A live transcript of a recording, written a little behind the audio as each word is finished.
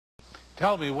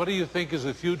Tell me, what do you think is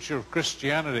the future of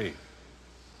Christianity?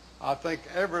 I think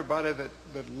everybody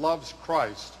that loves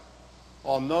Christ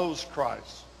or knows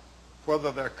Christ,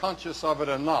 whether they're conscious of it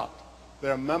or not,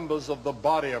 they're members of the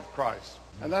body of Christ.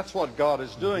 And that's what God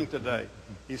is doing today.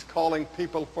 He's calling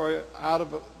people out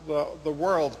of the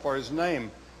world for his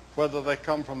name, whether they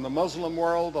come from the Muslim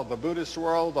world or the Buddhist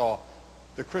world or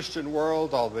the Christian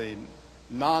world or the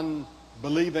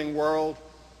non-believing world.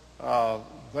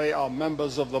 They are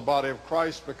members of the body of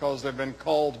Christ because they've been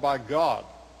called by God.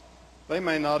 They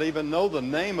may not even know the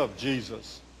name of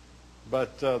Jesus,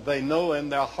 but they know in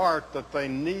their heart that they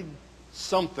need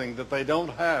something that they don't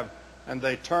have, and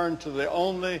they turn to the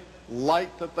only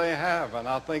light that they have. And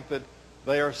I think that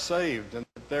they are saved and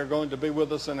that they're going to be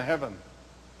with us in heaven.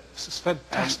 This is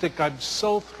fantastic. I'm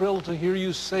so thrilled to hear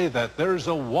you say that. There's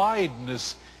a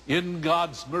wideness in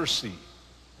God's mercy.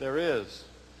 There is.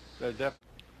 There definitely.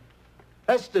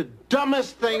 That's the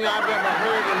dumbest thing I've ever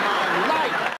heard in